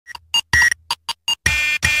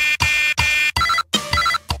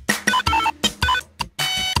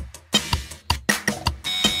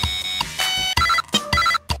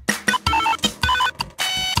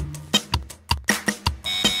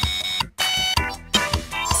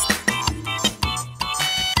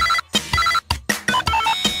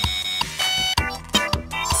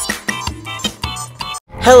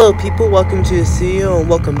Hello people, welcome to the studio and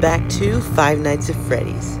welcome back to Five Nights at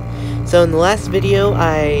Freddy's. So in the last video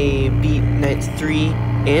I beat nights 3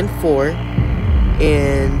 and 4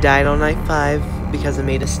 and died on night 5 because I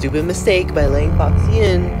made a stupid mistake by letting Foxy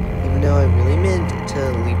in, even though I really meant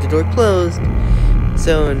to leave the door closed.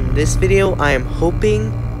 So in this video I am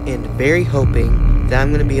hoping and very hoping that I'm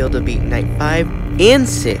going to be able to beat night 5 and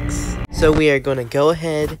 6. So we are going to go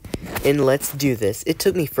ahead and let's do this. It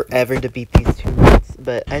took me forever to beat these two nights,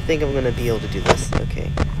 but I think I'm gonna be able to do this. Okay,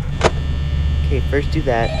 first do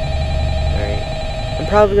that. Alright. I'm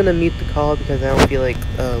probably gonna mute the call because I don't feel like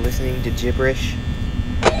listening to gibberish.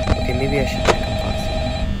 Okay, maybe I should check on Foxy.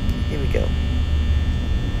 Here we go.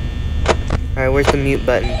 Alright, where's the mute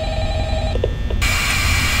button?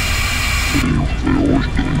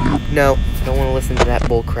 No, don't want to listen to that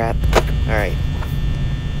bull crap. Alright.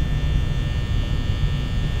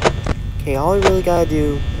 Okay, all I really gotta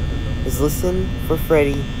do is listen for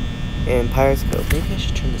Freddy and Pirate's Cove. Maybe I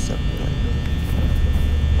should turn this up.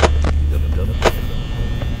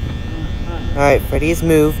 Alright, Freddy has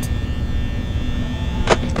moved.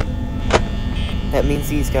 That means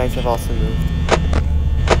these guys have also moved.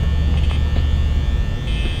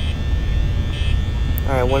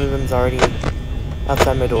 Alright, one of them's already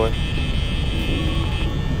outside my door.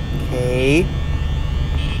 Okay.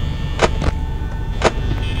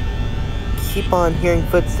 Keep on hearing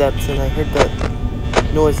footsteps, and I heard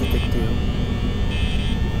that noise that they do.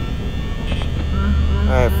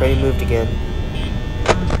 Alright, Freddy moved again.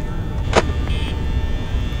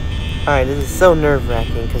 Alright, this is so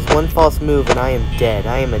nerve-wracking, because one false move and I am dead.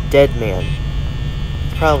 I am a dead man.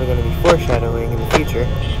 It's probably going to be foreshadowing in the future.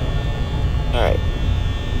 Alright.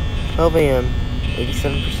 12 AM,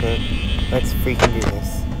 87%. Let's freaking do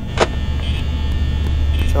this.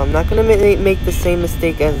 So I'm not going to make the same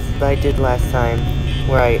mistake as I did last time,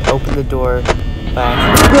 where I opened the door by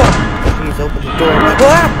accident. Please open the door.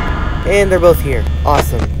 And they're both here.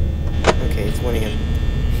 Awesome. Okay, it's 1 AM.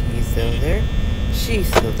 He's still there. She's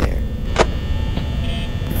still there.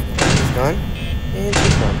 She's gone. And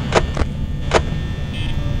she's gone.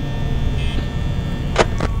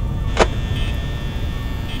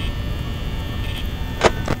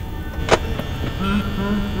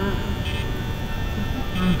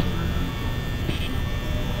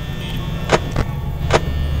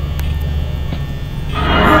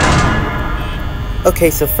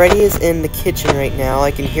 Okay, so Freddy is in the kitchen right now.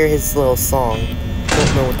 I can hear his little song.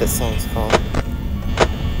 Don't know what that song's called.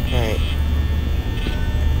 Alright.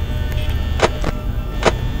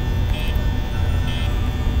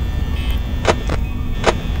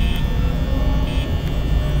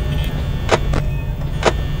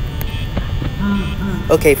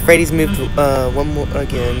 Okay, Freddy's moved one more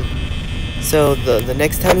again. So the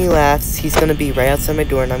next time he laughs, he's gonna be right outside my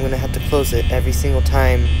door, and I'm gonna have to close it every single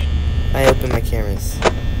time I open my cameras.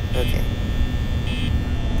 Okay.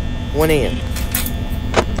 1 AM.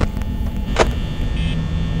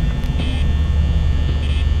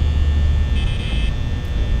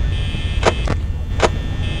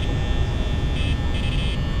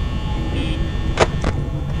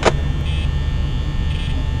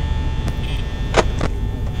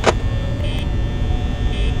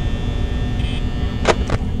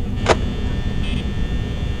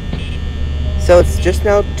 So it's just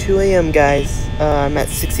now 2 AM, guys. I'm at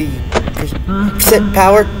 60%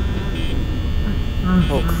 power.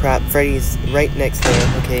 Oh crap, Freddy's right next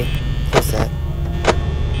there. Okay, close that.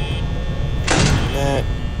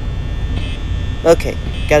 Okay,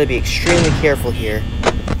 gotta be extremely careful here.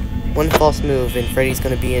 One false move and Freddy's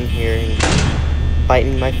gonna be in here and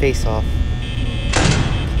biting my face off.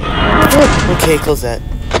 Okay, close that.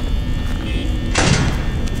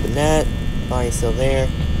 And that, Bonnie's still there.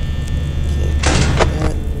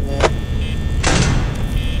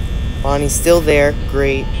 Bonnie's still there.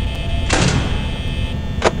 Great.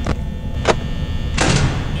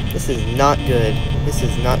 This is not good. This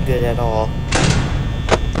is not good at all.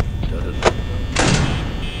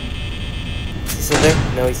 Is he still there?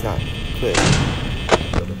 No, he's not. Good.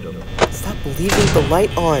 Stop leaving the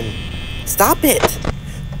light on. Stop it!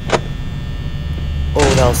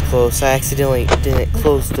 Oh, that was close. I accidentally didn't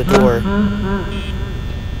close the door.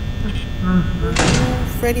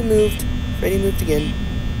 Freddy moved. Freddy moved again.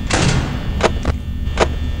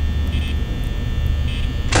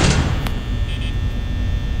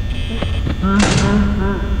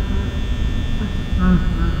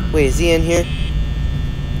 Wait, is he in here?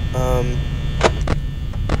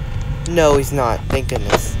 No, he's not. Thank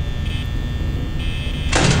goodness.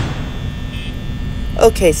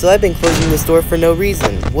 Okay, so I've been closing this door for no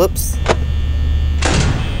reason. Whoops.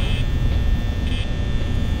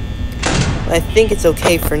 I think it's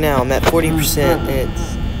okay for now. I'm at 40% and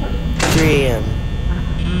it's 3 a.m.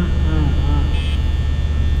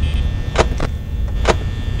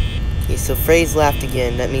 Okay, so Freddy's laughed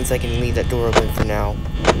again. That means I can leave that door open for now.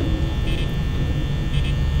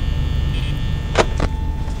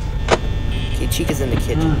 Okay, Chica's in the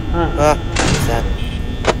kitchen. Ah, what's that?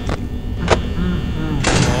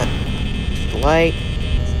 The light.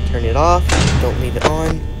 Turn it off. Don't leave it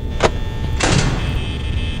on.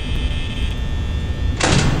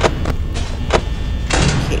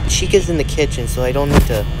 Okay, Chica's in the kitchen, so I don't need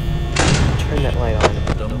to turn that light on.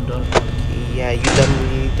 Okay, yeah, you dumb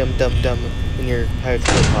in your Pirate's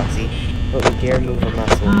Cove, Foxy. Don't you dare move a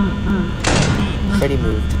muscle. Freddy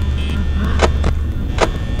moved.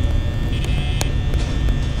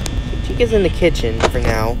 Okay, Chica's in the kitchen for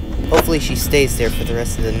now. Hopefully she stays there for the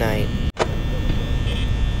rest of the night.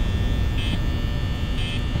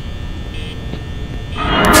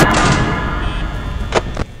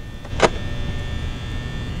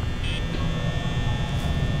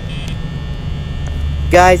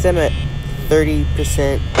 Guys, I'm at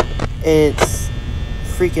 30%, and it's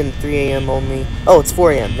freaking 3 a.m. only. Oh, it's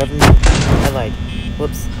 4 a.m. Never mind. I lied.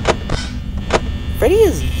 Whoops. Freddy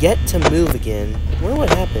is yet to move again. I wonder what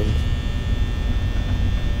happened.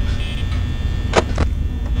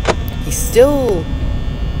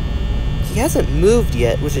 He hasn't moved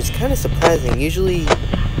yet, which is kind of surprising. Usually...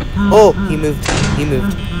 Oh, he moved. He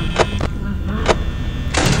moved. You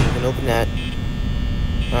can open that.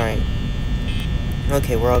 Alright.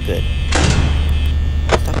 Okay, we're all good.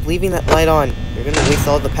 Stop leaving that light on. You're gonna waste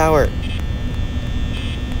all the power.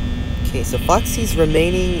 Okay, so Foxy's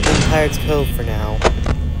remaining in Pirate's Cove for now.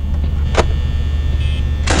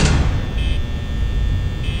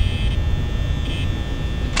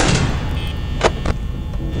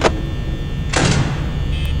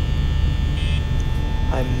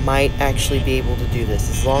 I might actually be able to do this,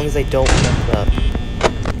 as long as I don't mess up.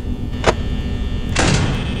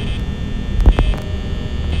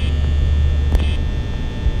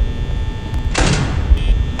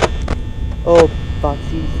 Oh,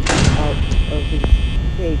 Foxy's out of his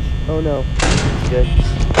cage. Oh no, he's good.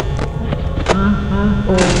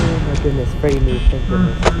 Oh my goodness, Freddy moved, thank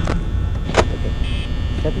goodness. Okay,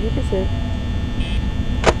 70%.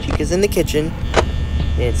 Chica's in the kitchen,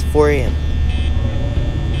 and it's 4 a.m.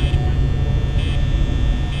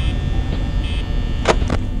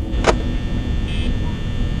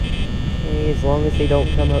 Okay, as long as they don't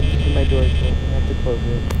come up to my door, so I have to close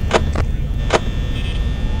it.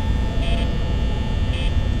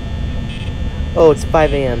 Oh, it's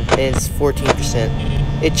 5 a.m. and it's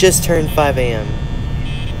 14%. It just turned 5 a.m.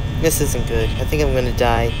 This isn't good. I think I'm gonna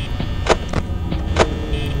die.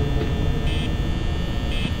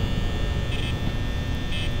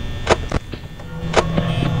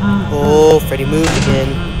 Oh, Freddy moved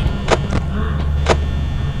again.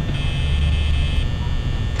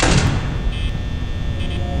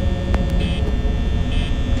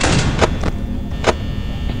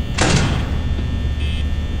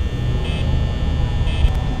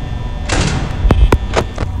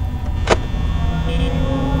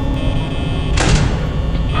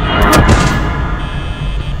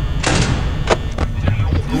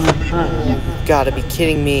 Gotta be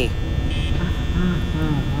kidding me.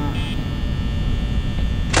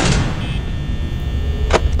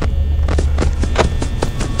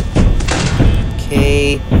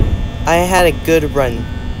 Okay, I had a good run.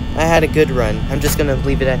 I'm just gonna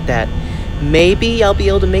leave it at that. Maybe I'll be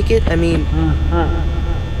able to make it. I mean,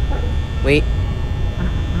 wait.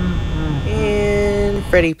 And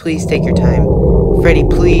Freddy, please take your time. Freddy,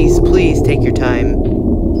 please take your time.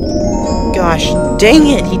 Gosh, dang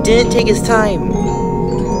it! He didn't take his time!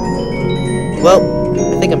 Well,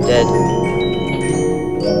 I think I'm dead.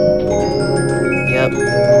 Yep.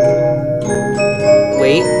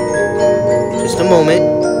 Wait. Just a moment.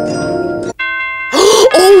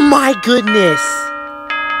 Oh my goodness!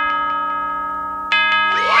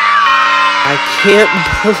 I can't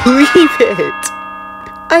believe it!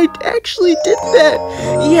 I actually did that!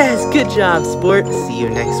 Yes, good job, sport. See you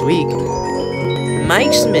next week.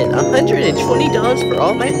 Mike Smith, $120 for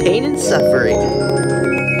all my pain and suffering.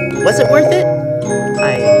 Was it worth it?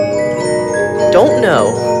 I don't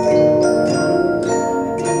know.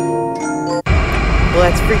 Well,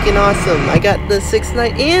 that's freaking awesome. I got the 6th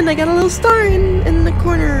night and I got a little star in the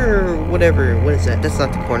corner. Whatever. What is that? That's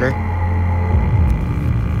not the corner.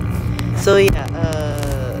 So yeah,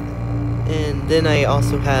 and then I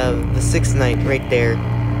also have the 6th night right there.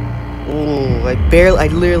 Ooh, I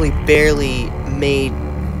literally barely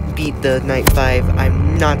beat the night 5.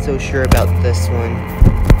 I'm not so sure about this one.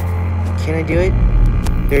 Can I do it?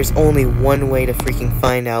 There's only one way to freaking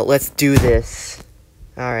find out. Let's do this.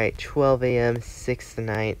 Alright, 12 a.m., 6th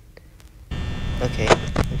night. Okay,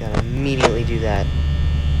 I gotta immediately do that.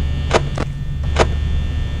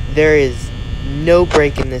 There is no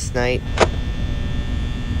break in this night.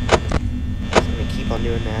 Just gonna keep on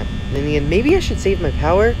doing that. Then again, maybe I should save my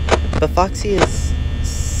power, but Foxy is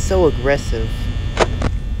so aggressive.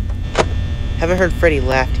 Haven't heard Freddy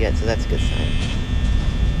laugh yet, so that's a good sign.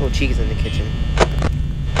 Oh, Chica's in the kitchen.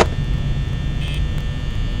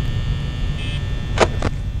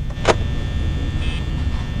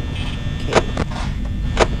 Okay.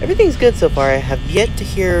 Everything's good so far. I have yet to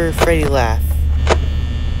hear Freddy laugh.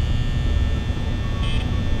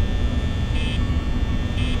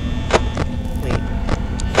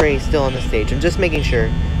 Freddy's still on the stage. I'm just making sure.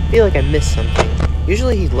 I feel like I missed something.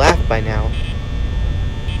 Usually he'd laugh by now.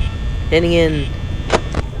 Then again,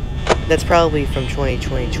 that's probably from 20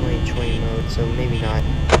 mode, so maybe not.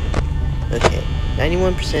 Okay,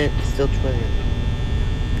 91%, still 20.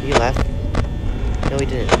 Did he laugh? No, he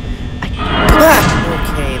didn't.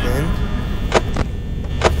 Okay, then.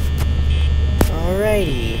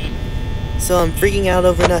 Alrighty. So I'm freaking out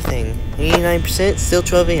over nothing. 89%, still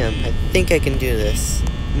 12 a.m. I think I can do this.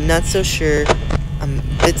 Not so sure. I'm a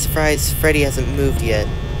bit surprised Freddy hasn't moved yet.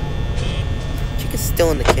 Chica's still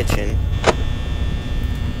in the kitchen.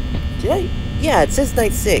 Did I? Yeah, it says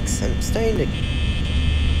night 6. I'm starting to...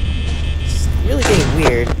 It's really getting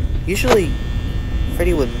weird. Usually,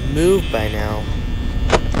 Freddy would move by now.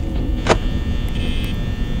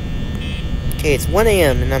 Okay, it's 1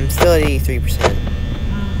 a.m. and I'm still at 83%.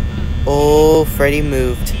 Oh, Freddy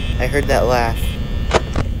moved. I heard that laugh.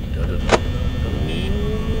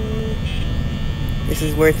 This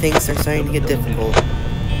is where things are starting to get difficult.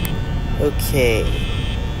 Okay.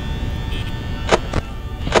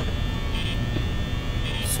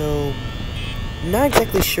 So, I'm not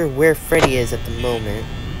exactly sure where Freddy is at the moment.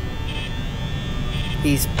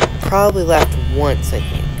 He's probably laughed once, I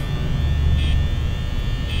think.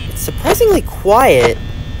 It's surprisingly quiet.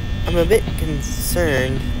 I'm a bit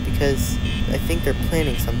concerned because I think they're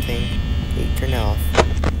planning something. Hey, turn that off.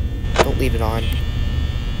 Don't leave it on.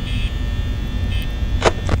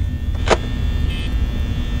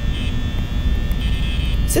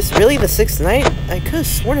 Is this really the 6th night? I could have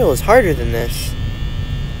sworn it was harder than this.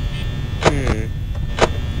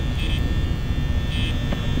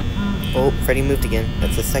 Oh, Freddy moved again.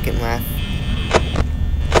 That's the second laugh.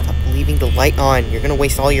 Stop leaving the light on. You're gonna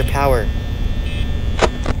waste all your power.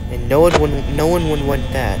 And no one would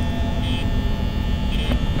want that.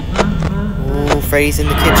 Oh, Freddy's in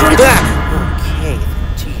the kitchen. Okay.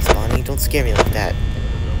 Jeez, Bonnie, don't scare me like that.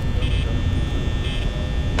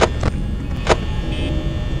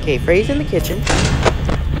 Okay, Freddy's in the kitchen.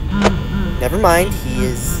 Never mind, he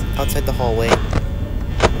is outside the hallway.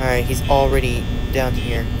 Alright, he's already down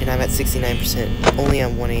here, and I'm at 69%. Only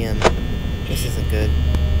on 1 a.m. This isn't good.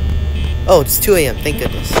 Oh, it's 2 a.m. Thank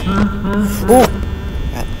goodness. Oh!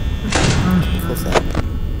 Close that.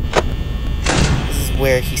 This is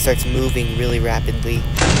where he starts moving really rapidly.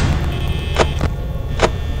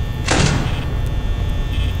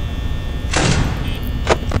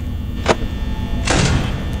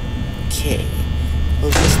 Okay.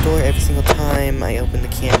 Close this door every single time I open the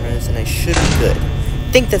cameras, and I should be good.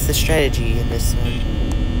 I think that's the strategy in this one.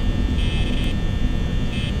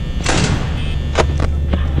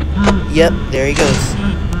 Yep, there he goes.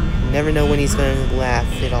 You never know when he's going to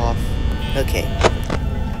laugh it off. Okay.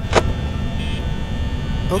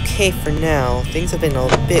 Okay, for now, things have been a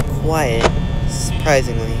bit quiet,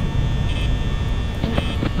 surprisingly.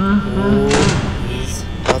 Oh, he's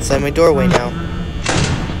outside my doorway now.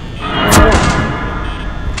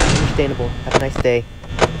 Understandable. Have a nice day.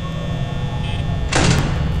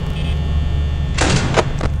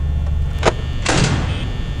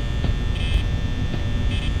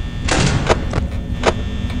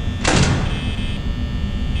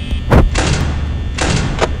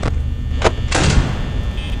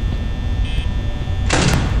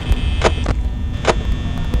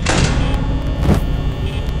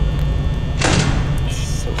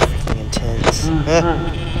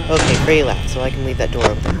 Okay, Freddy left, so I can leave that door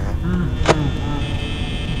open now.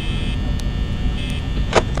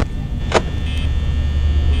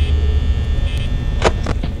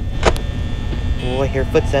 Oh, I hear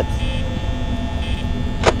footsteps. He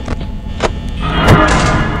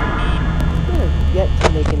has yet to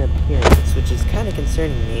make an appearance, which is kind of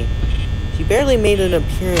concerning me. He barely made an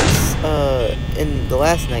appearance in the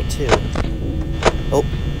last night, too. Oh,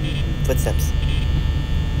 footsteps.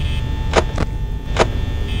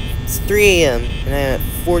 It's 3 a.m. and I'm at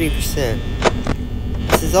 40%.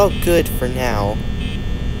 This is all good for now.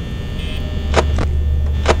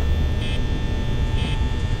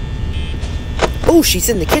 Oh, she's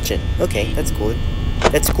in the kitchen. Okay, that's good.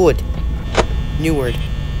 That's good. New word.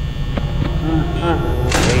 Oh,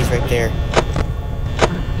 Freddy's right there.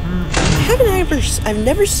 I've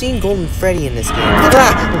never seen Golden Freddy in this game.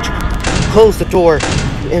 Ah! Close the door,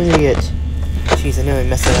 you idiot. Jeez, I know I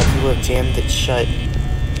messed it up. You would have jammed it shut.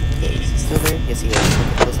 Okay, is he still there? Yes, he is.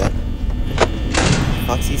 Okay, close that.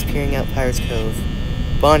 Foxy's peering out Pirate's Cove.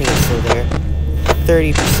 Bonnie is still there.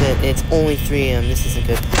 30%, and it's only 3 AM. This isn't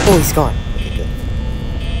good. Oh, he's gone. Okay, good.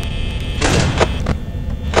 Close that.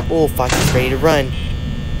 Oh, Foxy's ready to run.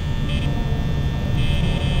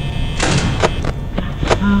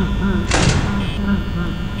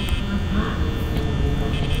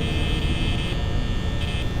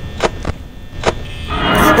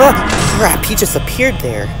 Oh, crap, he just appeared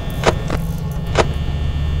there.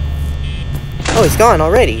 Oh, he's gone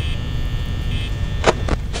already.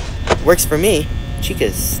 Works for me.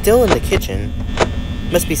 Chica's still in the kitchen.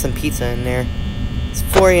 Must be some pizza in there. It's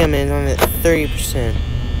 4 AM and I'm at 30%.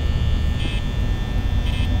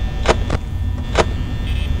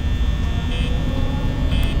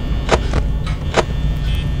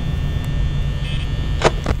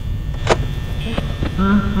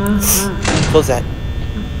 Close that.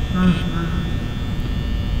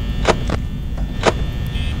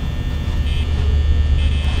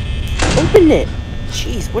 Open it!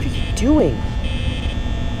 Jeez, what are you doing?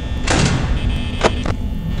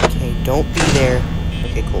 Okay, don't be there.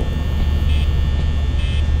 Okay, cool.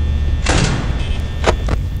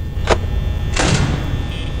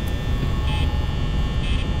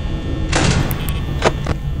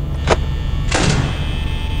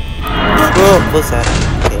 Oh, close that.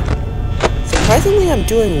 Okay. Surprisingly, I'm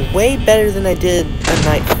doing way better than I did on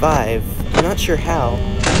night 5. I'm not sure how.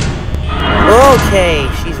 Okay,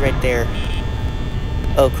 she's right there.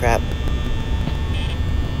 Oh crap.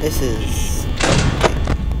 This is...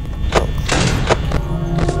 Oh,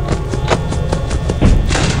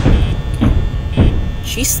 okay.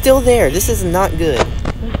 She's still there. This is not good.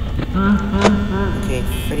 Okay,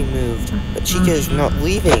 Freddy moved. But Chica is not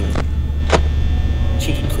leaving.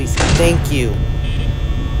 Chica, please. Thank you.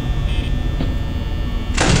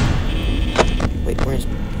 Wait, where's...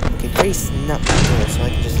 Okay, Freddy's not there, so I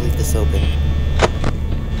can just leave this open.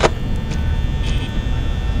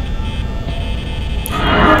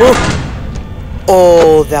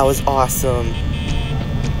 Oh, that was awesome.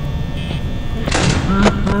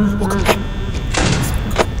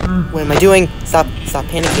 What am I doing? Stop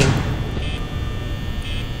panicking.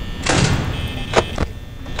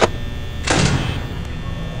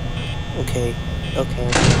 Okay.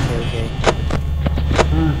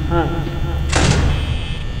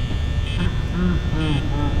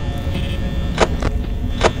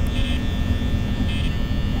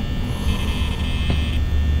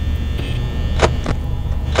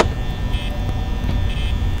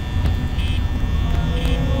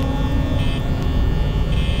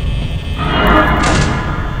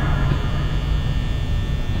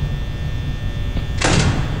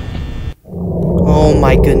 Oh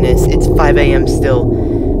my goodness, it's 5 AM still.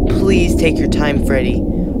 Please take your time, Freddy.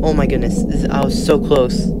 Oh my goodness, I was so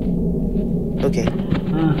close. Okay.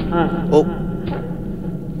 Oh.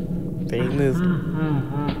 Freddy moved.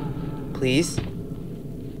 Please.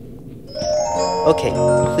 Okay,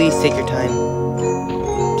 please take your time.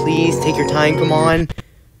 Please take your time, come on.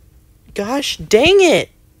 Gosh, dang it!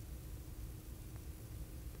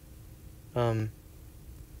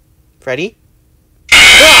 Freddy?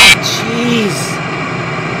 Jeez!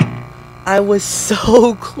 I was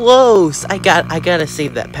so close! I gotta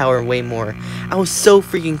save that power way more. I was so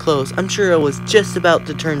freaking close. I'm sure I was just about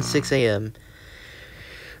to turn 6 AM.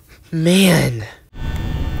 Man.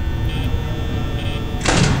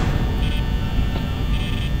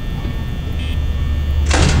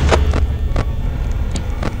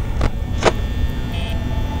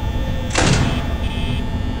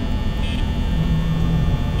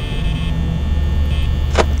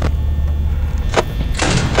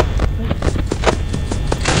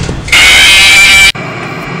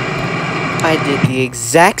 I did the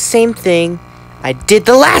exact same thing I did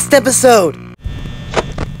the last episode!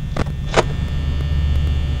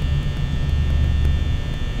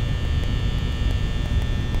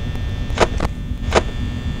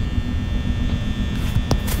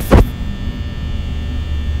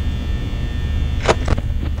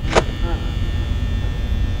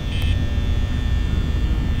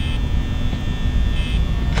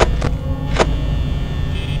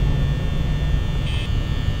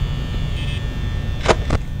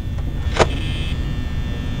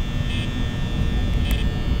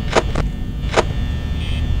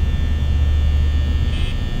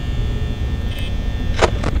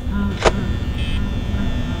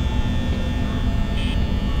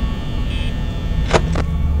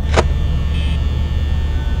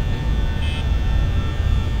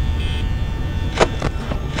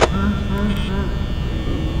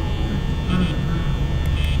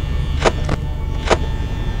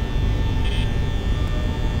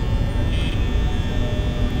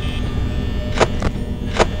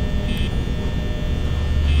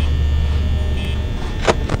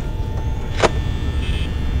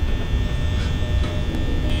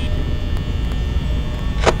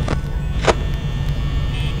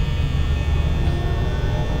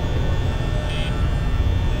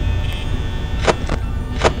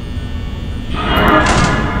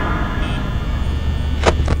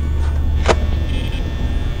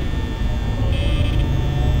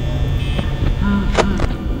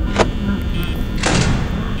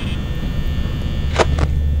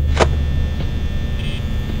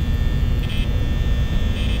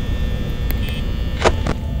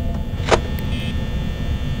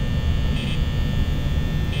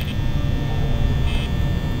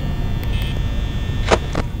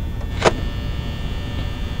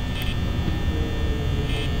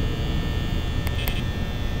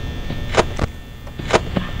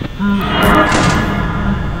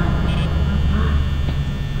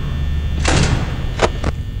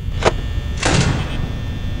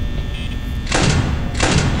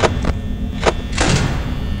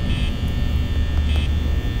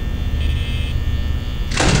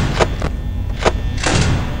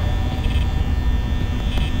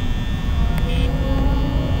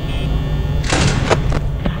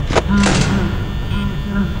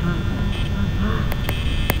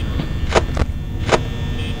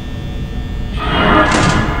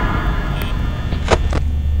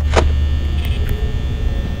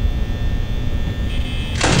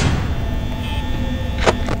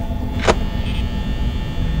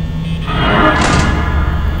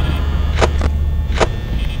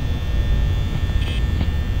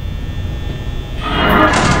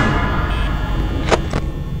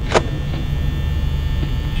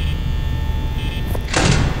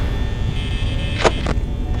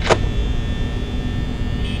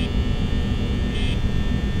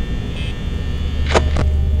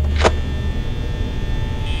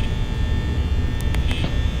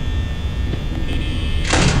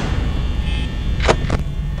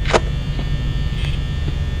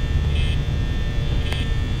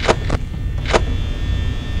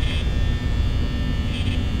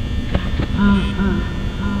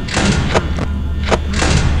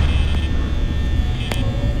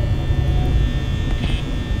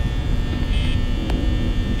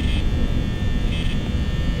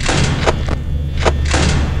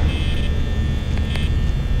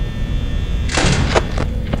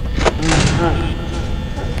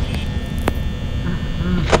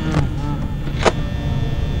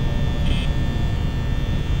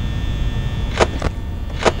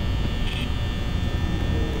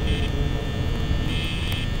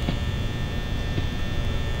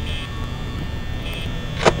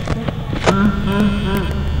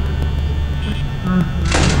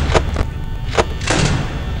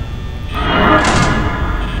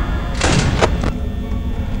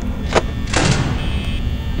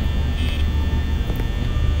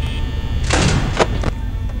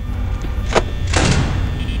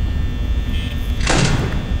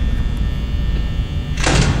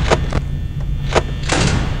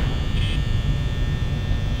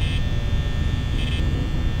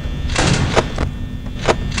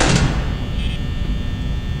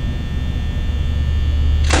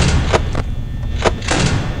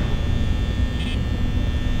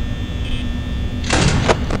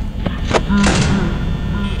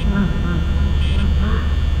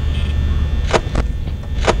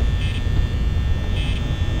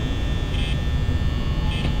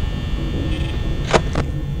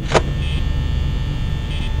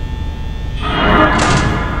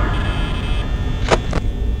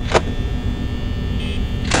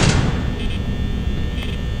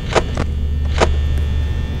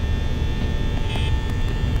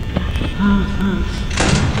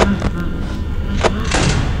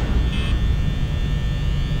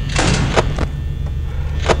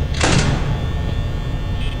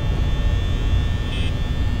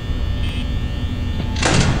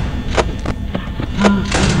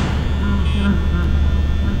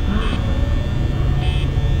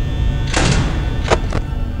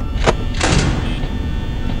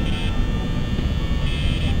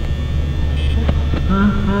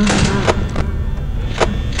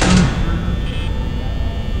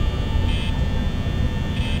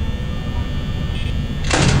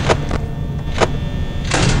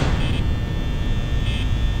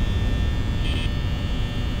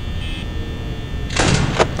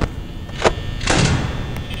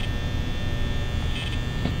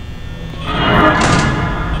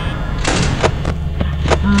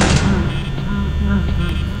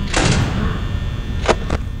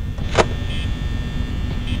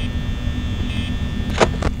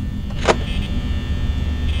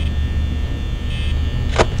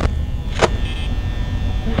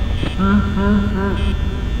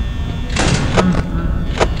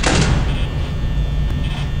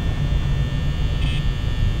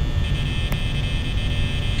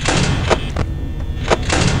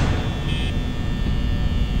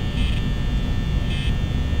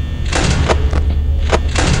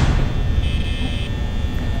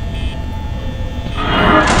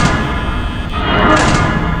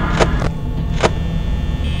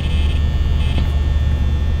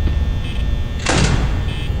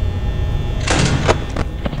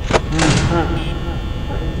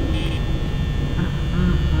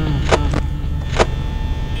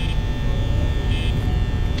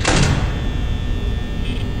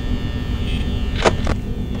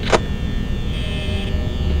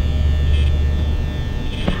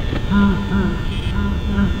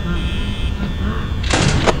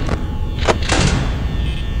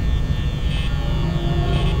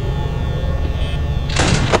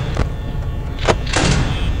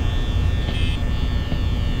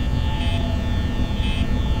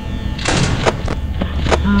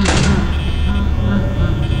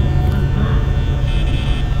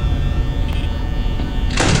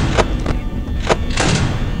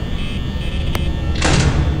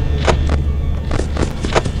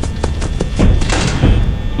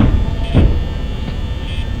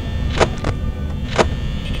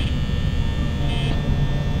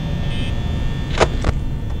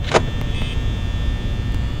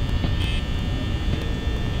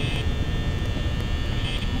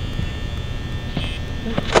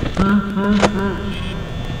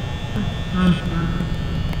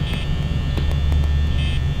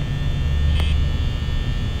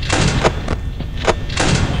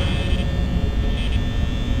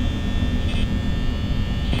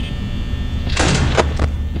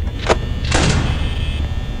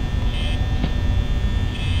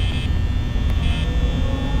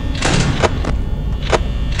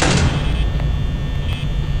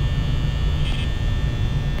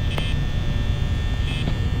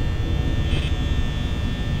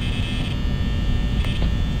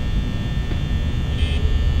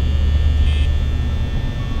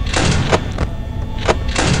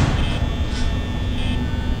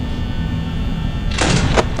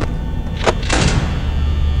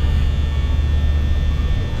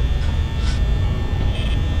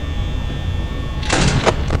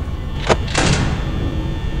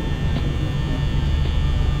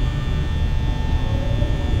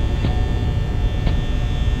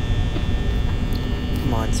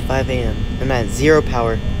 5 a.m. I'm at 0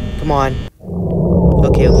 power. Come on.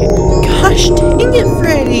 Okay, okay. Gosh dang it,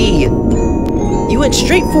 Freddy! You went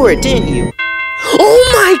straight for it, didn't you?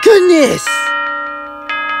 Oh my goodness!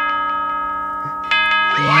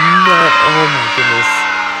 No, oh my goodness.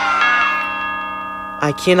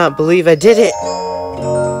 I cannot believe I did it!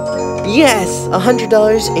 Yes!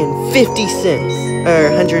 $100.50. Or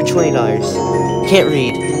 $120. Can't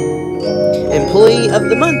read. Employee of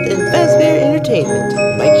the Month in Fazbear Entertainment,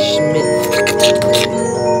 Mike Schmidt.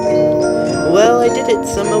 Well, I did it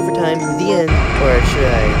some overtime, the end, or should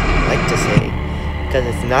I like to say, because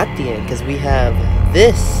it's not the end, because we have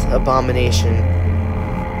this abomination.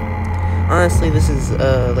 Honestly, this is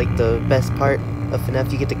like the best part of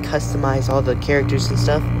FNAF. You get to customize all the characters and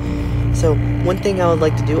stuff. So one thing I would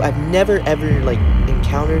like to do, I've never ever like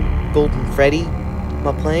encountered Golden Freddy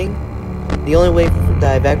while playing. The only way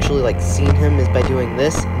that I've actually like seen him is by doing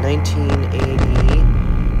this.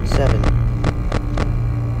 1987.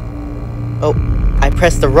 Oh, I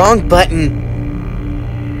pressed the wrong button.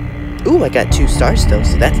 Ooh, I got 2 stars though,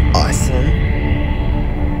 so that's awesome.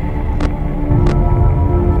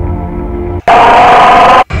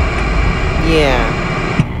 Yeah.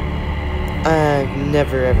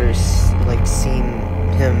 never ever like seen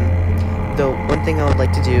him. Though one thing I would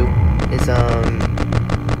like to do is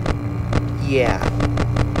yeah.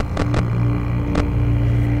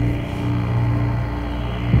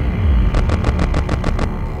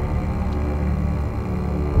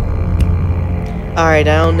 Alright,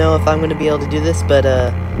 I don't know if I'm gonna be able to do this, but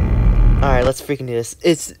alright, let's freaking do this.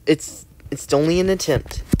 It's only an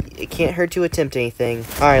attempt. It can't hurt to attempt anything.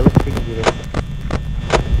 Alright, let's freaking do this.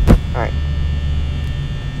 Alright.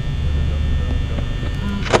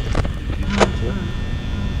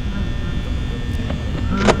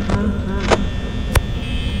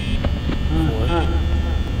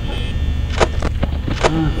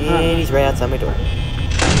 And he's right outside my door.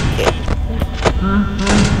 Okay.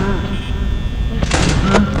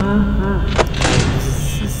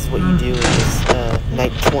 This is what you do in this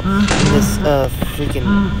freaking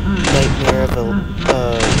nightmare of a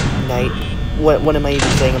night. What am I even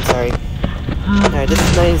saying? I'm sorry. Alright, this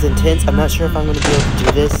night is intense. I'm not sure if I'm gonna be able to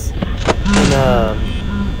do this on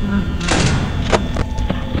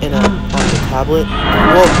the tablet.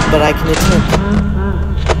 Whoa, but I can attempt.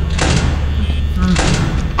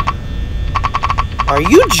 Are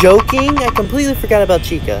you joking? I completely forgot about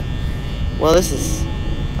Chica. Well, this is...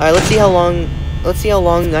 Alright, let's see how long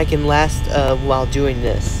I can last while doing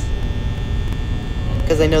this.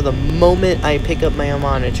 Because I know the moment I pick up my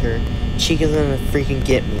monitor, Chica's gonna freaking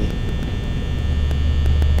get me.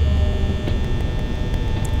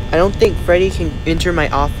 I don't think Freddy can enter my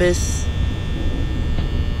office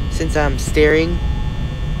since I'm staring.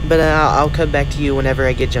 But I'll come back to you whenever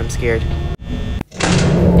I get jump scared.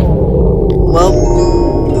 Well,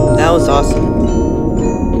 that was awesome.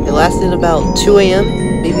 It lasted about 2 a.m.,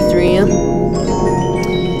 maybe 3 a.m.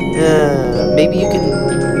 Maybe you can...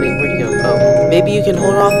 Wait, where'd you go? Oh, maybe you can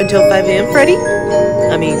hold off until 5 a.m., Freddy?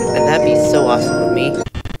 I mean, that'd be so awesome with me.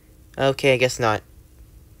 Okay, I guess not.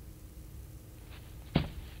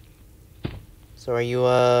 So are you,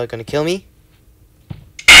 gonna kill me?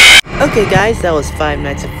 Okay guys, that was Five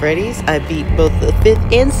Nights at Freddy's. I beat both the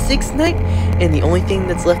 5th and 6th night, and the only thing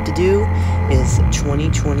that's left to do is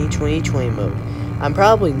 20/20/20/20 mode. I'm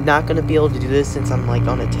probably not going to be able to do this since I'm like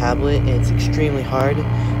on a tablet and it's extremely hard,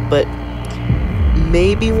 but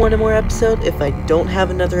maybe one more episode. If I don't have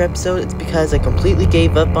another episode, it's because I completely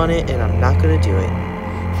gave up on it and I'm not going to do it.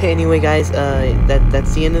 Anyway guys,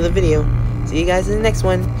 that's the end of the video. See you guys in the next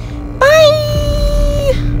one. Bye!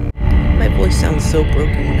 My voice sounds so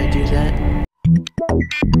broken when I do that.